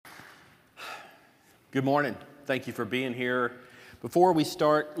Good morning. Thank you for being here. Before we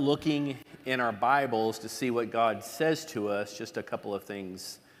start looking in our Bibles to see what God says to us, just a couple of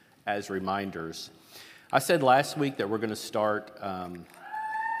things as reminders. I said last week that we're going to start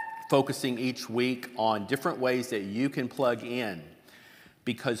focusing each week on different ways that you can plug in,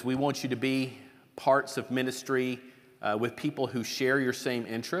 because we want you to be parts of ministry with people who share your same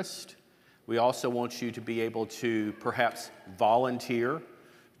interest. We also want you to be able to perhaps volunteer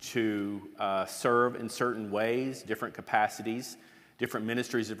to serve in certain ways, different capacities, different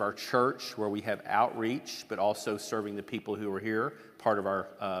ministries of our church where we have outreach, but also serving the people who are here, part of our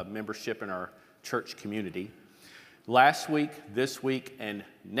membership in our church community. Last week, this week, and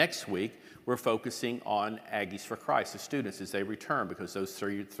next week, we're focusing on Aggies for Christ, the students, as they return, because those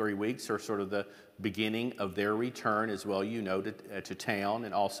three weeks are sort of the beginning of their return as well, to town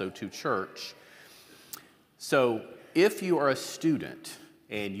and also to church. So if you are a student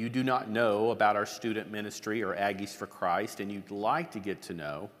and you do not know about our student ministry or Aggies for Christ, and you'd like to get to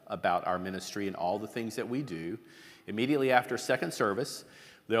know about our ministry and all the things that we do, immediately after second service,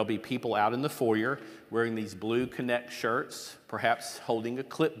 there'll be people out in the foyer wearing these blue Connect shirts, perhaps holding a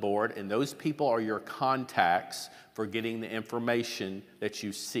clipboard, and those people are your contacts for getting the information that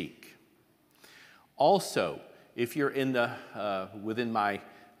you seek. Also, if you're in the within my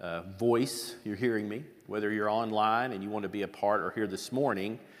voice, you're hearing me, whether you're online and you want to be a part or here this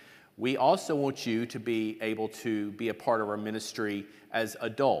morning, we also want you to be able to be a part of our ministry as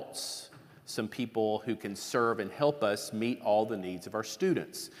adults, some people who can serve and help us meet all the needs of our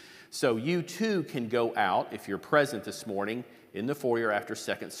students. So you too can go out, if you're present this morning, in the foyer after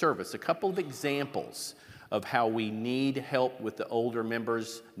second service. A couple of examples of how we need help with the older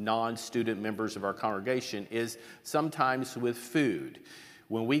members, non-student members of our congregation is sometimes with food.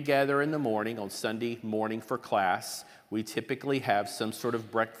 When we gather in the morning on Sunday morning for class, we typically have some sort of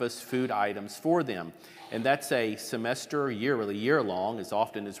breakfast food items for them. And that's a semester, year long, as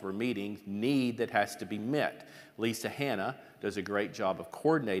often as we're meeting, need that has to be met. Lisa Hanna does a great job of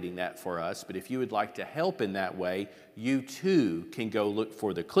coordinating that for us. But if you would like to help in that way, you too can go look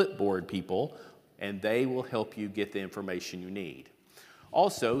for the clipboard people, and they will help you get the information you need.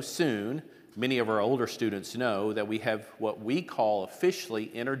 Also, soon, many of our older students know that we have what we call officially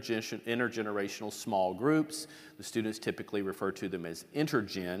intergenerational small groups. The students typically refer to them as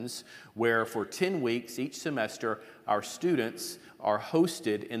intergens, where for 10 weeks each semester, our students are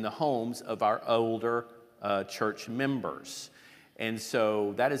hosted in the homes of our older church members. And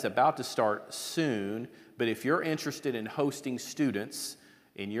so that is about to start soon, but if you're interested in hosting students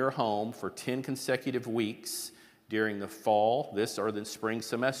in your home for 10 consecutive weeks, during the fall, this or the spring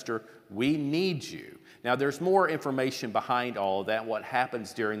semester, we need you. Now, there's more information behind all of that, what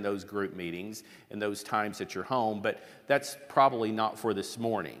happens during those group meetings and those times at your home, but that's probably not for this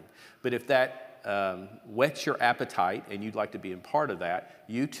morning. But if that whets your appetite and you'd like to be a part of that,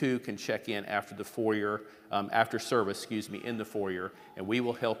 you too can check in after the foyer, after service, in the foyer, and we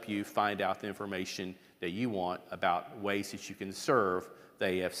will help you find out the information that you want about ways that you can serve the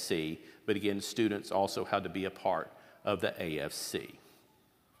AFC, but again, students also how to be a part of the AFC.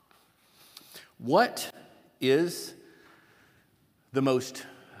 What is the most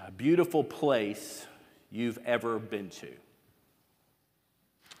beautiful place you've ever been to?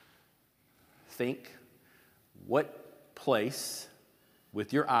 Think, what place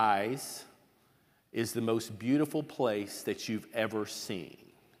with your eyes is the most beautiful place that you've ever seen?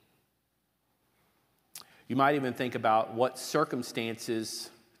 You might even think about what circumstances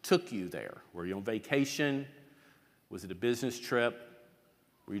took you there. Were you on vacation? Was it a business trip?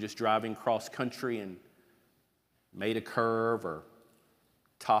 Were you just driving cross country and made a curve or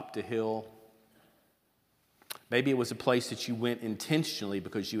topped a hill? Maybe it was a place that you went intentionally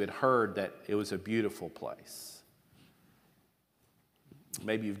because you had heard that it was a beautiful place.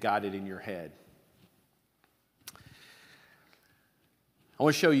 Maybe you've got it in your head. I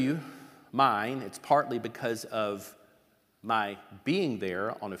want to show you mine. It's partly because of my being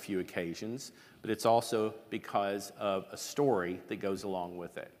there on a few occasions, but it's also because of a story that goes along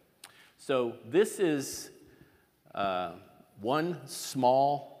with it. So this is one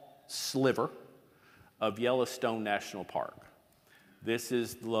small sliver of Yellowstone National Park. This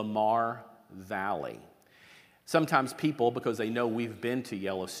is Lamar Valley. Sometimes people, because they know we've been to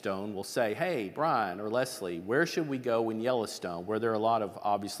Yellowstone, will say, hey, Brian or Leslie, where should we go in Yellowstone, where there are a lot of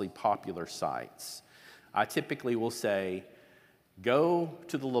obviously popular sites? I typically will say, go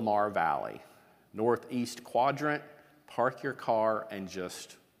to the Lamar Valley, northeast quadrant, park your car, and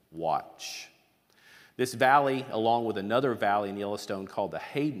just watch. This valley, along with another valley in Yellowstone called the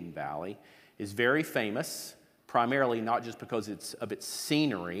Hayden Valley, is very famous, primarily not just because of its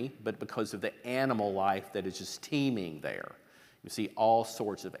scenery, but because of the animal life that is just teeming there. You see all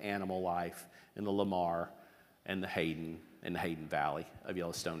sorts of animal life in the Lamar and the Hayden Valley of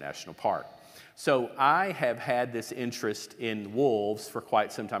Yellowstone National Park. So I have had this interest in wolves for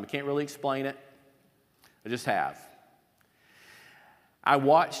quite some time. I can't really explain it. I just have. I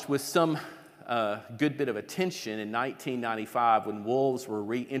watched with some good bit of attention in 1995 when wolves were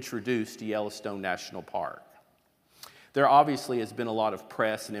reintroduced to Yellowstone National Park. There obviously has been a lot of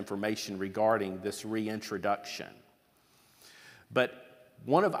press and information regarding this reintroduction. But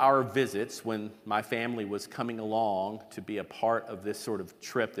one of our visits, when my family was coming along to be a part of this sort of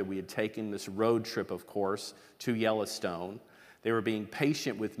trip that we had taken, this road trip, of course, to Yellowstone, they were being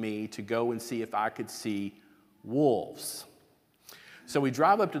patient with me to go and see if I could see wolves. So we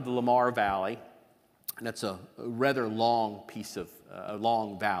drive up to the Lamar Valley, and that's a rather long piece of a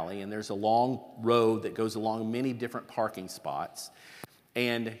long valley, and there's a long road that goes along many different parking spots.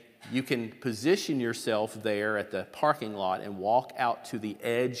 And you can position yourself there at the parking lot and walk out to the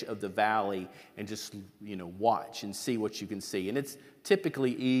edge of the valley and just, watch and see what you can see. And it's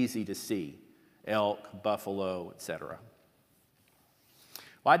typically easy to see elk, buffalo, etc.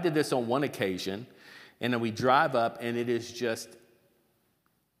 Well, I did this on one occasion, and then we drive up, and it is just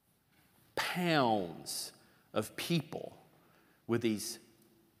pounds of people with these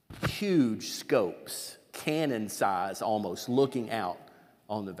huge scopes, cannon size almost, looking out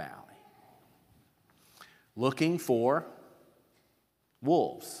on the valley, looking for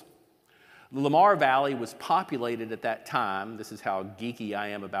wolves. The Lamar Valley was populated at that time, this is how geeky I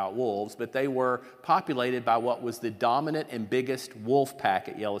am about wolves, but they were populated by what was the dominant and biggest wolf pack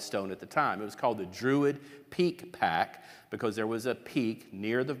at Yellowstone at the time. It was called the Druid Peak Pack because there was a peak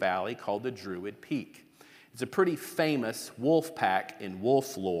near the valley called the Druid Peak. It's a pretty famous wolf pack in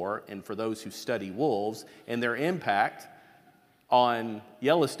wolf lore, and for those who study wolves, and their impact on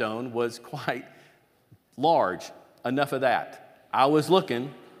Yellowstone was quite large. Enough of that. I was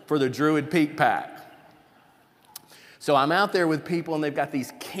looking for the Druid Peak Pack. So I'm out there with people, and they've got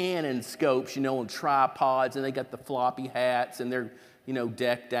these cannon scopes, on tripods, and they got the floppy hats, and they're,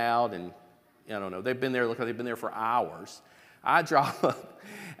 decked out, and I don't know. They've been there for hours. I drop up,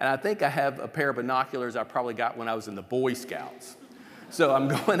 and I think I have a pair of binoculars I probably got when I was in the Boy Scouts. So I'm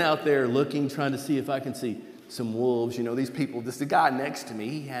going out there looking, trying to see if I can see some wolves. These people, the guy next to me,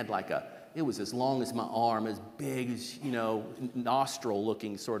 he had it was as long as my arm, as big as,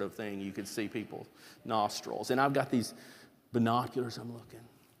 nostril-looking sort of thing. You could see people's nostrils. And I've got these binoculars, I'm looking.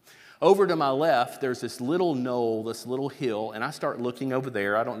 Over to my left, there's this little knoll, this little hill, and I start looking over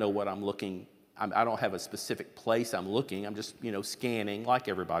there. I don't know what I'm looking. I don't have a specific place I'm looking. I'm just, scanning like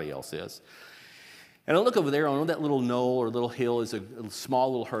everybody else is. And I look over there, on that little knoll or little hill is a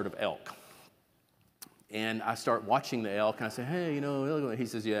small little herd of elk. And I start watching the elk, and I say, hey, he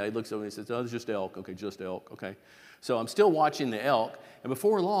says, yeah, he looks over and he says, oh, it's just elk. Okay, just elk, okay. So I'm still watching the elk, and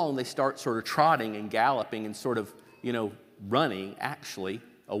before long, they start sort of trotting and galloping and sort of, running, actually,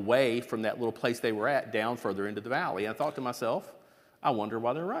 away from that little place they were at down further into the valley. And I thought to myself, I wonder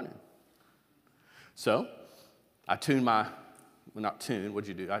why they're running. So I what'd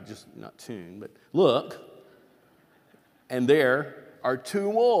you do? Not tune, but look, and there are two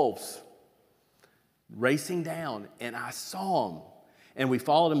wolves racing down, and I saw them. And we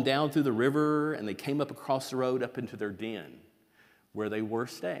followed them down through the river, and they came up across the road up into their den where they were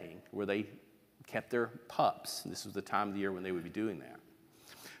staying, where they kept their pups. And this was the time of the year when they would be doing that.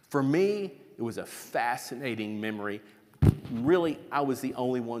 For me, it was a fascinating memory. Really, I was the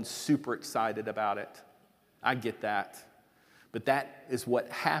only one super excited about it. I get that. But that is what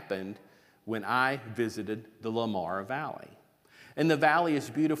happened when I visited the Lamar Valley. And the valley is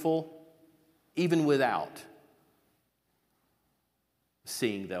beautiful even without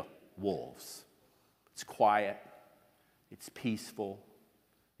seeing the wolves. It's quiet. It's peaceful.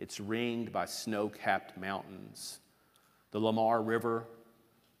 It's ringed by snow-capped mountains. The Lamar River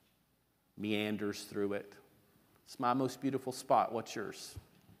meanders through it. It's my most beautiful spot. What's yours?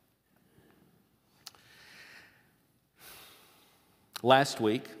 Last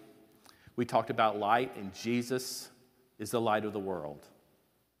week, we talked about light, and Jesus is the light of the world.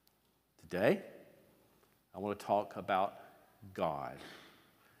 Today, I want to talk about God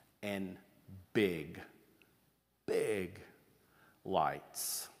and big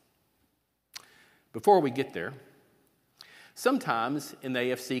lights. Before we get there, sometimes in the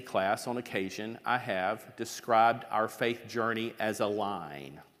AFC class, on occasion, I have described our faith journey as a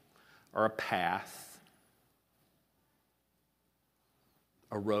line or a path,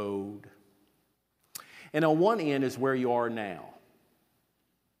 a road. And on one end is where you are now.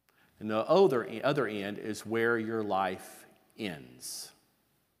 And the other end is where your life ends.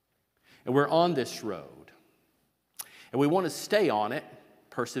 And we're on this road. And we want to stay on it,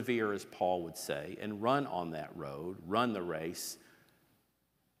 persevere, as Paul would say, and run on that road, run the race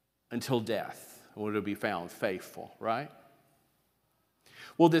until death, when it'll be found faithful, right?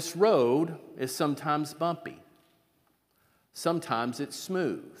 Well, this road is sometimes bumpy. Sometimes it's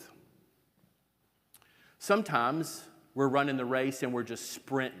smooth. Sometimes we're running the race and we're just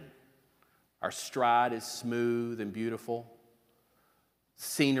sprinting. Our stride is smooth and beautiful.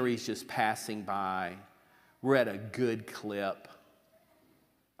 Scenery's just passing by. We're at a good clip.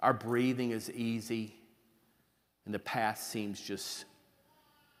 Our breathing is easy. And the path seems just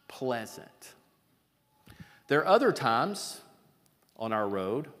pleasant. There are other times on our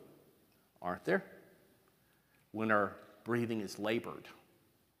road, aren't there, when our breathing is labored.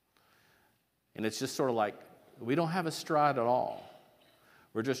 And it's just sort of like we don't have a stride at all.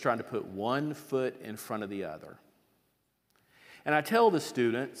 We're just trying to put one foot in front of the other. And I tell the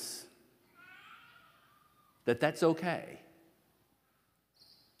students that that's okay.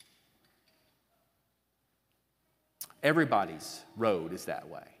 Everybody's road is that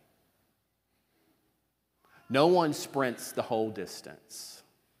way. No one sprints the whole distance.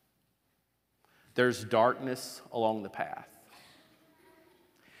 There's darkness along the path.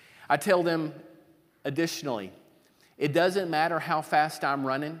 I tell them additionally, it doesn't matter how fast I'm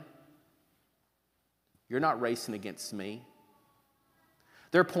running. You're not racing against me.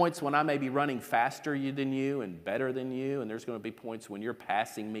 There are points when I may be running faster than you and better than you, and there's going to be points when you're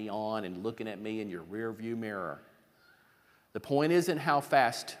passing me on and looking at me in your rear view mirror. The point isn't how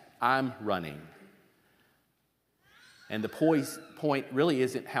fast I'm running. And the point really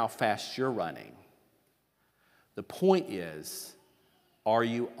isn't how fast you're running. The point is, are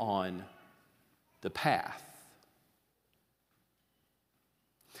you on the path?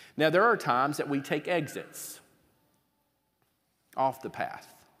 Now, there are times that we take exits off the path,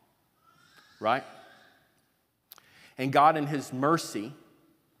 right? And God, in His mercy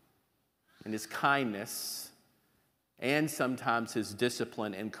and His kindness, and sometimes His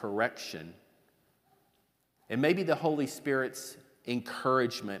discipline and correction, and maybe the Holy Spirit's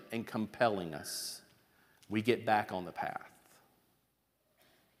encouragement and compelling us, we get back on the path.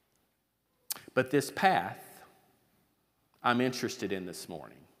 But this path I'm interested in this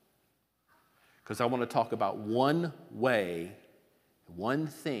morning, because I want to talk about one way, one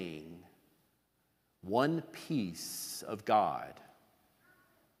thing, one piece of God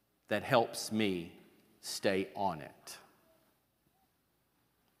that helps me stay on it.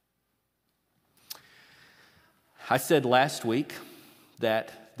 I said last week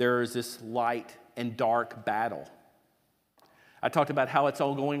that there is this light and dark battle. I talked about how it's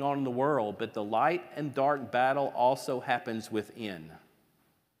all going on in the world, but the light and dark battle also happens within.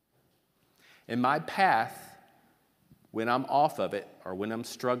 And my path, when I'm off of it, or when I'm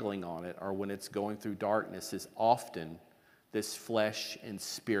struggling on it, or when it's going through darkness, is often this flesh and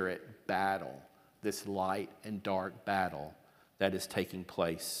spirit battle, this light and dark battle that is taking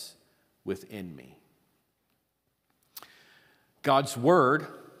place within me. God's Word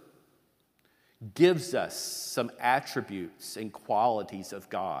gives us some attributes and qualities of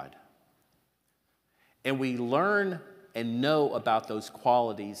God. And we learn and know about those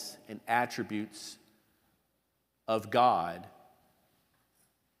qualities and attributes of God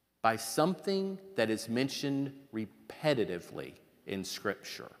by something that is mentioned repetitively in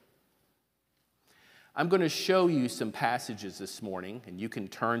Scripture. I'm going to show you some passages this morning, and you can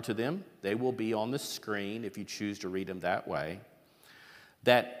turn to them. They will be on the screen if you choose to read them that way,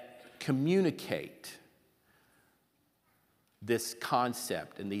 that communicate this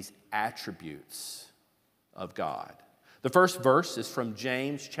concept and these attributes of God. The first verse is from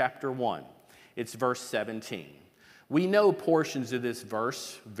James chapter 1. It's verse 17. We know portions of this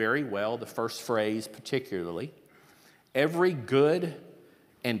verse very well, the first phrase particularly. Every good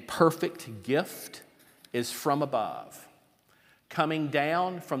and perfect gift is from above, coming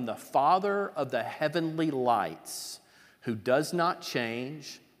down from the Father of the heavenly lights, who does not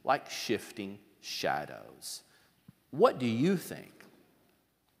change like shifting shadows. What do you think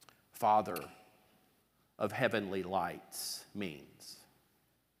Father of heavenly lights means?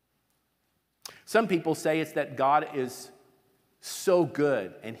 Some people say it's that God is so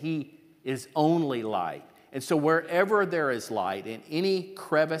good and He is only light. And so wherever there is light, in any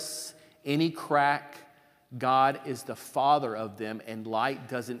crevice, any crack, God is the Father of them, and light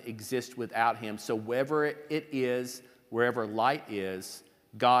doesn't exist without Him. So wherever it is, wherever light is,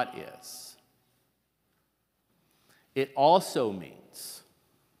 God is. It also means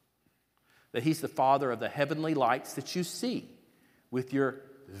that He's the Father of the heavenly lights that you see with your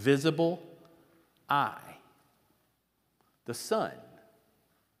visible eye. The sun,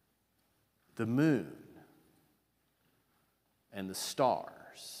 the moon, and the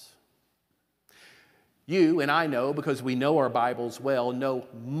stars. You and I know, because we know our Bibles well, know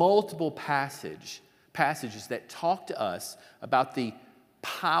multiple passages that talk to us about the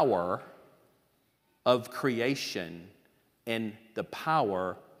power of creation and the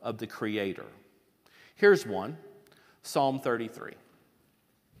power of the Creator. Here's one, Psalm 33.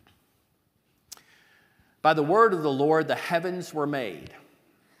 By the word of the Lord the heavens were made,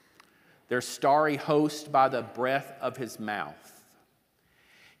 their starry host by the breath of his mouth.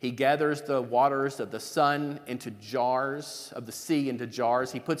 He gathers the waters of the sun into jars, of the sea into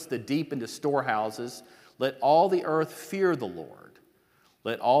jars. He puts the deep into storehouses. Let all the earth fear the Lord.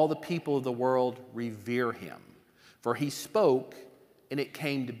 Let all the people of the world revere him. For he spoke, and it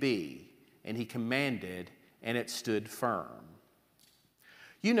came to be, and he commanded, and it stood firm.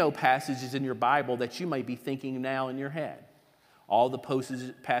 You know passages in your Bible that you may be thinking now in your head. All the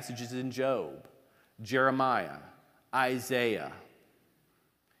passages in Job, Jeremiah, Isaiah,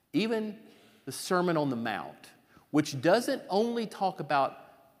 even the Sermon on the Mount, which doesn't only talk about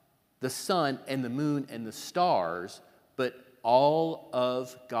the sun and the moon and the stars, but all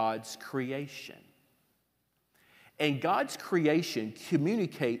of God's creation. And God's creation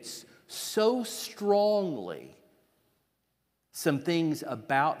communicates so strongly some things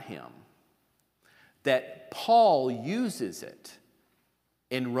about him that Paul uses it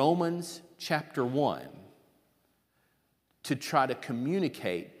in Romans chapter 1 to try to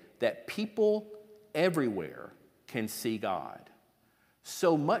communicate that people everywhere can see God.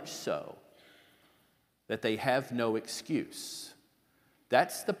 So much so that they have no excuse.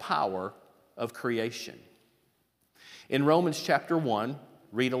 That's the power of creation. In Romans chapter 1,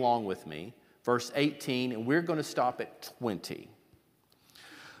 read along with me, verse 18, and we're going to stop at 20.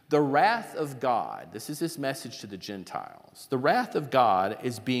 The wrath of God, this is his message to the Gentiles. The wrath of God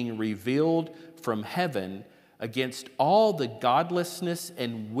is being revealed from heaven against all the godlessness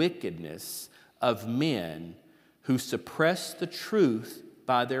and wickedness of men who suppress the truth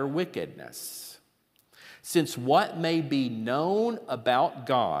by their wickedness. Since what may be known about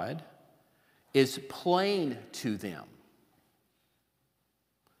God is plain to them,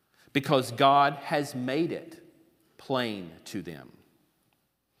 because God has made it plain to them.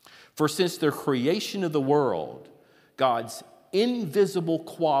 For since the creation of the world, God's invisible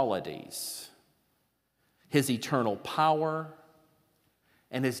qualities, his eternal power,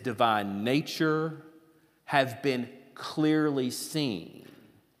 and his divine nature have been clearly seen,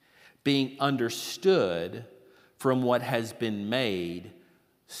 being understood from what has been made,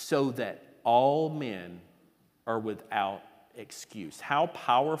 so that all men are without excuse. How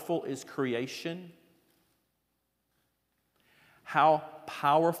powerful is creation? How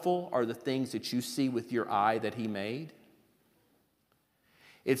powerful are the things that you see with your eye that he made?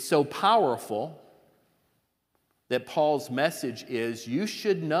 It's so powerful that Paul's message is you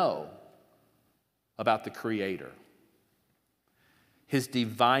should know about the Creator, his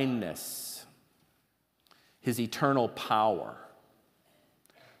divineness, his eternal power,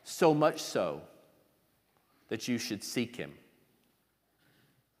 so much so that you should seek him.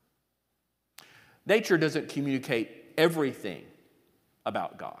 Nature doesn't communicate everything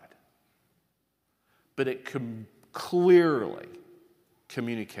about God, but it clearly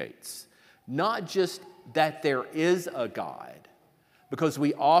communicates not just that there is a God, because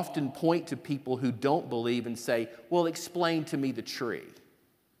we often point to people who don't believe and say, well, explain to me the tree.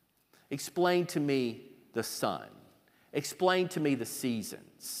 Explain to me the sun. Explain to me the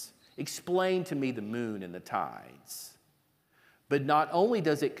seasons. Explain to me the moon and the tides. But not only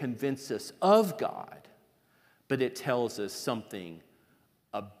does it convince us of God, but it tells us something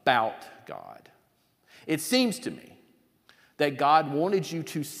about God. It seems to me that God wanted you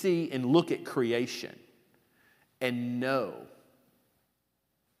to see and look at creation and know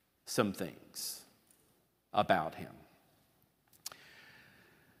some things about him.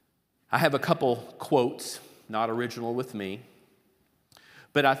 I have a couple quotes, not original with me,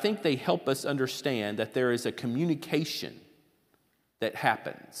 but I think they help us understand that there is a communication that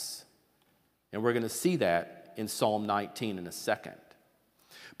happens. And we're going to see that in Psalm 19 in a second.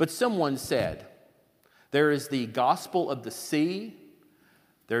 But someone said, there is the gospel of the sea,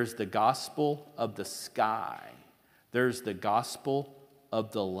 there's the gospel of the sky, there's the gospel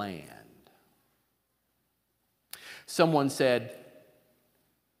of the land. Someone said,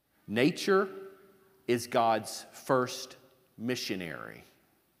 nature is God's first missionary.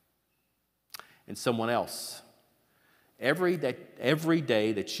 And someone else, every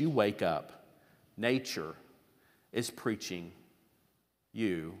day that you wake up, nature is preaching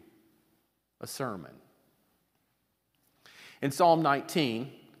you a sermon. In Psalm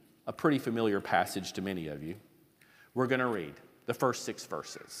 19, a pretty familiar passage to many of you, we're going to read the first 6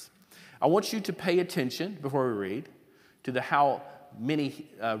 verses. I want you to pay attention before we read to how many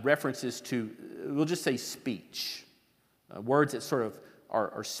references to, we'll just say speech, words that sort of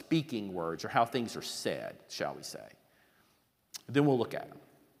are speaking words, or how things are said, shall we say. Then we'll look at them.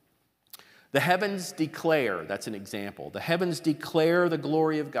 The heavens declare, that's an example. The heavens declare the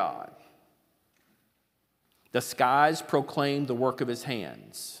glory of God. The skies proclaim the work of his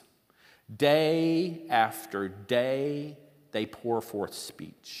hands. Day after day, they pour forth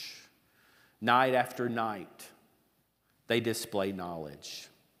speech. Night after night, they display knowledge.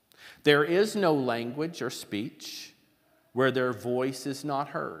 There is no language or speech where their voice is not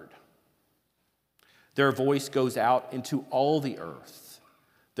heard. Their voice goes out into all the earth,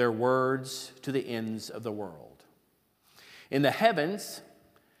 their words to the ends of the world. In the heavens,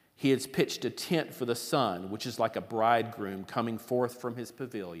 he has pitched a tent for the sun, which is like a bridegroom coming forth from his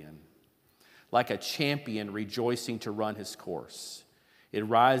pavilion, like a champion rejoicing to run his course. It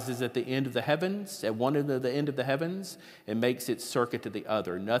rises at the end of the heavens, at one end of the end of the heavens, and makes its circuit to the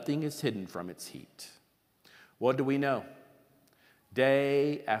other. Nothing is hidden from its heat. What do we know?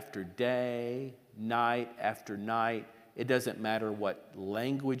 Day after day, night after night, it doesn't matter what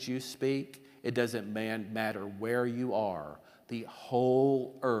language you speak. It doesn't matter where you are. The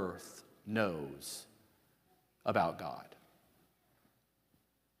whole earth knows about God.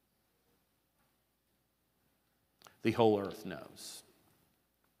 The whole earth knows.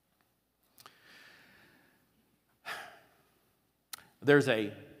 There's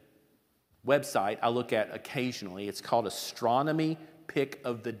a website I look at occasionally. It's called Astronomy Pick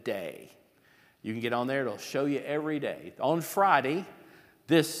of the Day. You can get on there. It'll show you every day. On Friday,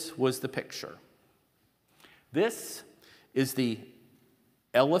 this was the picture. This is the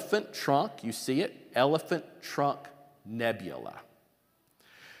Elephant Trunk. You see it? Elephant Trunk Nebula.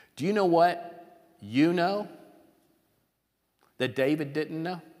 Do you know what you know that David didn't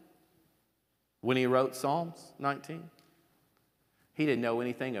know when he wrote Psalms 19? He didn't know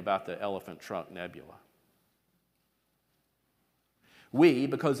anything about the Elephant Trunk Nebula. We,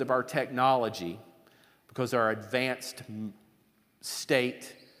 because of our technology, because of our advanced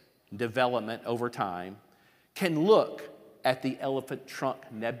state development over time, can look at the Elephant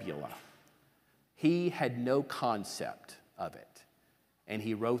Trunk Nebula. He had no concept of it, and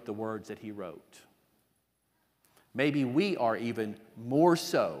he wrote the words that he wrote. Maybe we are even more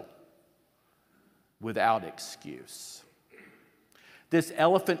so without excuse. This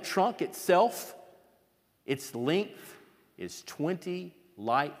elephant trunk itself, its length is 20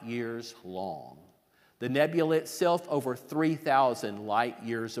 light years long. The nebula itself over 3,000 light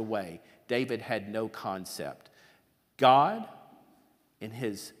years away. David had no concept. God, in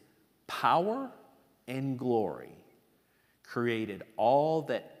his power and glory, created all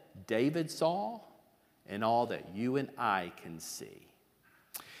that David saw and all that you and I can see.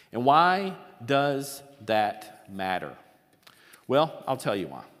 And why does that matter? Well, I'll tell you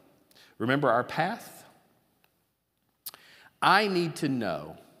why. Remember our path? I need to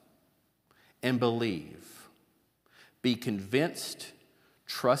know and believe, be convinced,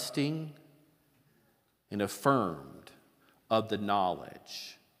 trusting, and affirmed of the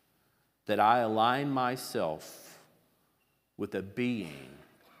knowledge that I align myself with a being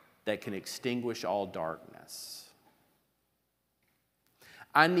that can extinguish all darkness.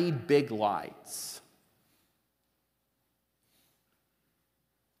 I need big lights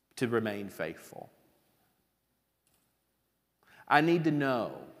to remain faithful. I need to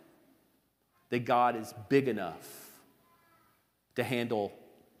know that God is big enough to handle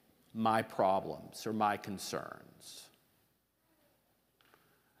my problems or my concerns.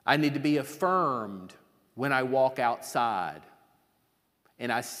 I need to be affirmed when I walk outside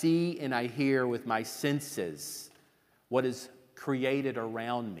and I see and I hear with my senses what is created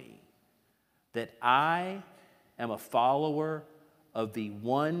around me, that I am a follower of the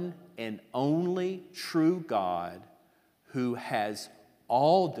one and only true God who has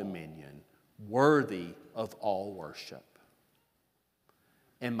all dominion, worthy of all worship.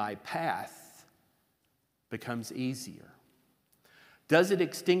 And my path becomes easier. Does it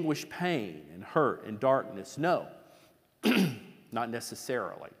extinguish pain and hurt and darkness? No, not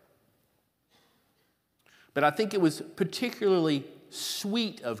necessarily. But I think it was particularly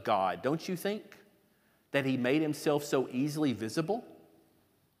sweet of God, don't you think, that he made himself so easily visible?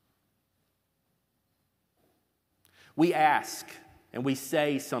 We ask and we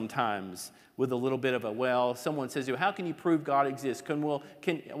say sometimes with a little bit of a, well, someone says to you, how can you prove God exists?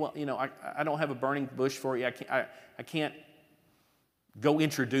 I don't have a burning bush for you. I can't go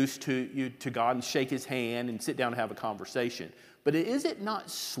introduce you to God and shake his hand and sit down and have a conversation. But is it not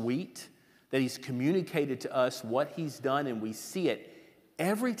sweet that he's communicated to us what he's done, and we see it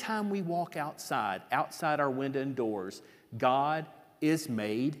every time we walk outside our window and doors? God is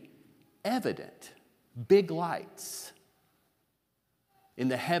made evident. Big lights in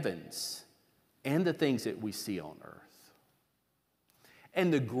the heavens and the things that we see on earth.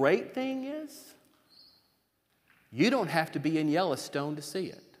 And the great thing is, you don't have to be in Yellowstone to see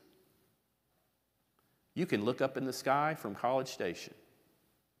it. You can look up in the sky from College Station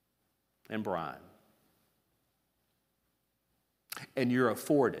and Bryan, and you're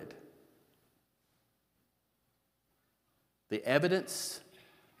afforded the evidence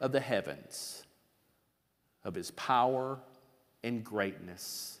of the heavens, of his power and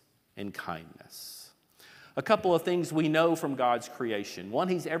greatness and kindness. A couple of things we know from God's creation. One,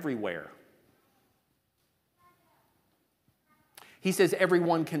 he's everywhere. He says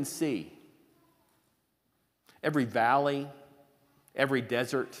everyone can see. Every valley, every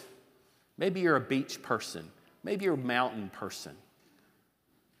desert. Maybe you're a beach person. Maybe you're a mountain person.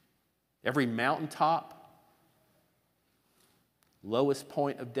 Every mountaintop, lowest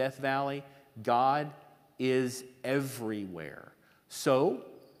point of Death Valley, God is everywhere. So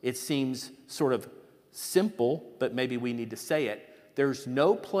it seems sort of simple, but maybe we need to say it. There's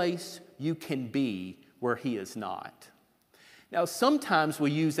no place you can be where he is not. Now, sometimes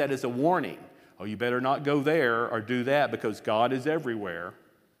we use that as a warning. Oh, you better not go there or do that because God is everywhere,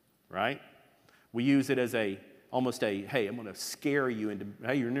 right? We use it as almost a, hey, I'm going to scare you into,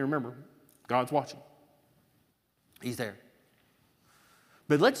 hey, you remember, God's watching. He's there.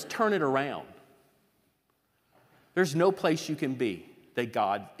 But let's turn it around. There's no place you can be that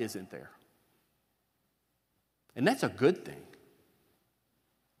God isn't there. And that's a good thing.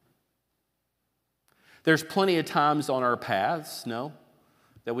 There's plenty of times on our paths,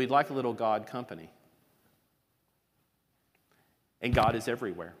 that we'd like a little God company. And God is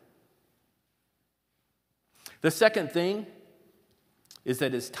everywhere. The second thing is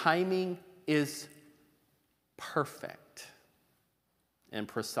that his timing is perfect and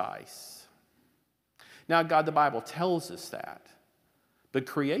precise. Now, God, the Bible tells us that, but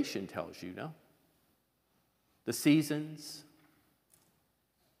creation tells you, no? The seasons,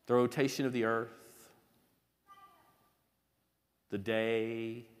 the rotation of the earth, the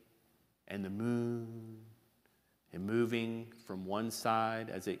day and the moon, and moving from one side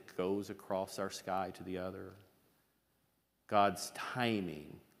as it goes across our sky to the other. God's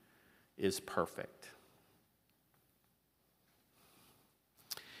timing is perfect.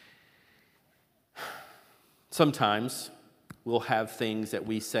 Sometimes we'll have things that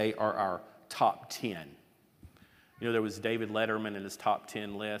we say are our top 10. There was David Letterman in his top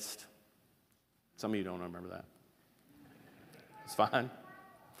 10 list. Some of you don't remember that. It's fine.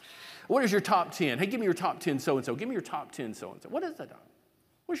 What is your top 10? Hey, give me your top 10 so-and-so. Give me your top 10 so-and-so. What is that?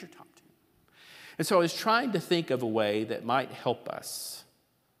 What's your top 10? And so I was trying to think of a way that might help us.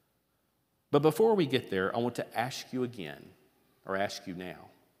 But before we get there, I want to ask you again, or ask you now.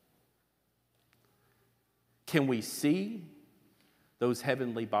 Can we see those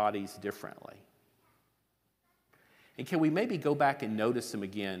heavenly bodies differently? And can we maybe go back and notice them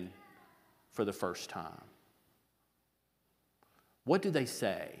again for the first time? What do they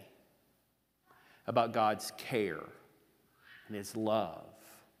say about God's care and his love?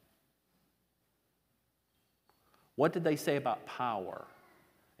 What did they say about power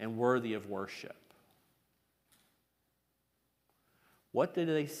and worthy of worship? What did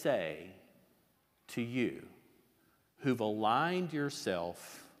they say to you who've aligned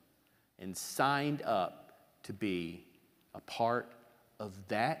yourself and signed up to be a part of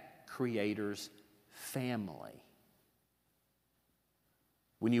that Creator's family?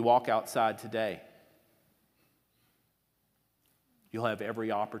 When you walk outside today, you'll have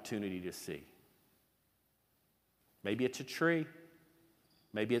every opportunity to see. Maybe it's a tree.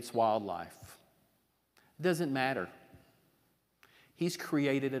 Maybe it's wildlife. It doesn't matter. He's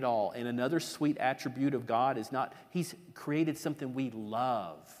created it all. And another sweet attribute of God is He's created something we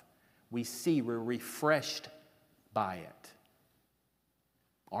love. We see, we're refreshed by it.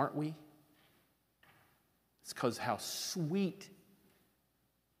 Aren't we? It's because how sweet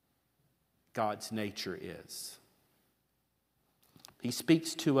God's nature is. He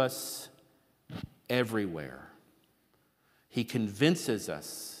speaks to us everywhere. He convinces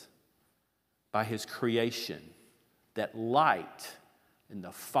us by his creation that light and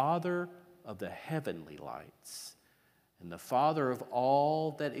the Father of the heavenly lights and the Father of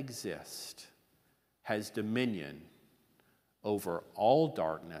all that exist has dominion over all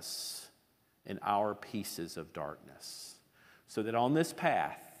darkness and our pieces of darkness. so that on this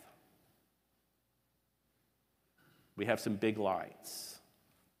path, we have some big lights,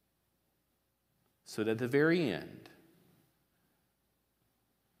 so that at the very end,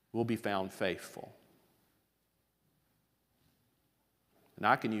 we'll be found faithful. And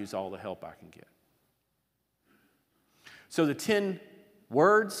I can use all the help I can get. So the 10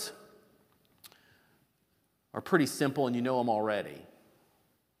 words are pretty simple, and you know them already.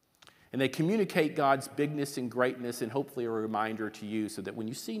 And they communicate God's bigness and greatness, and hopefully a reminder to you, so that when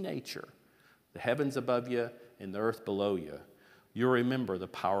you see nature, the heavens above you and the earth below you, you'll remember the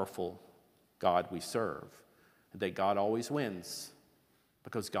powerful God we serve, and that God always wins,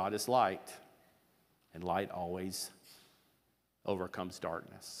 because God is light, and light always overcomes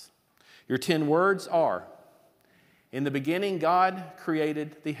darkness. Your 10 words are: in the beginning, God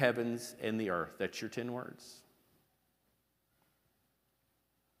created the heavens and the earth. That's your 10 words.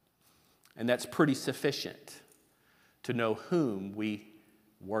 And that's pretty sufficient to know whom we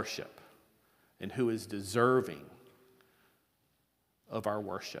worship and who is deserving of our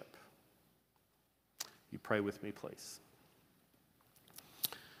worship. You pray with me, please.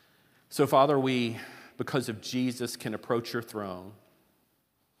 So, Father, we, because of Jesus, can approach your throne.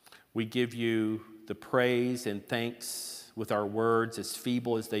 We give you the praise and thanks with our words, as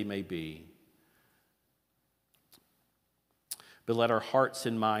feeble as they may be. But let our hearts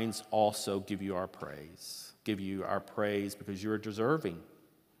and minds also give you our praise. Give you our praise because you're deserving,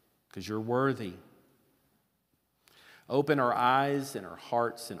 because you're worthy. Open our eyes and our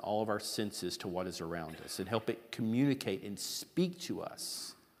hearts and all of our senses to what is around us, and help it communicate and speak to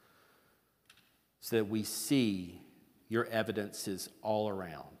us so that we see your evidences all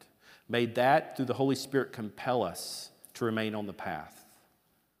around. May that, through the Holy Spirit, compel us to remain on the path.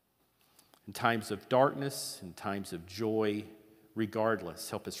 In times of darkness, in times of joy, regardless,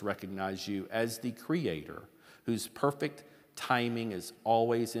 help us recognize you as the Creator, whose perfect timing is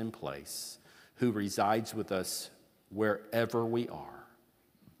always in place, who resides with us wherever we are.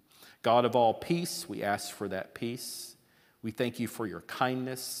 God of all peace, we ask for that peace. We thank you for your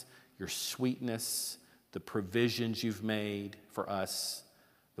kindness, your sweetness, the provisions you've made for us,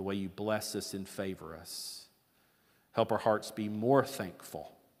 the way you bless us and favor us. Help our hearts be more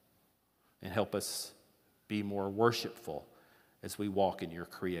thankful, and help us be more worshipful as we walk in your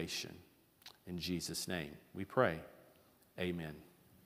creation. In Jesus' name we pray. Amen.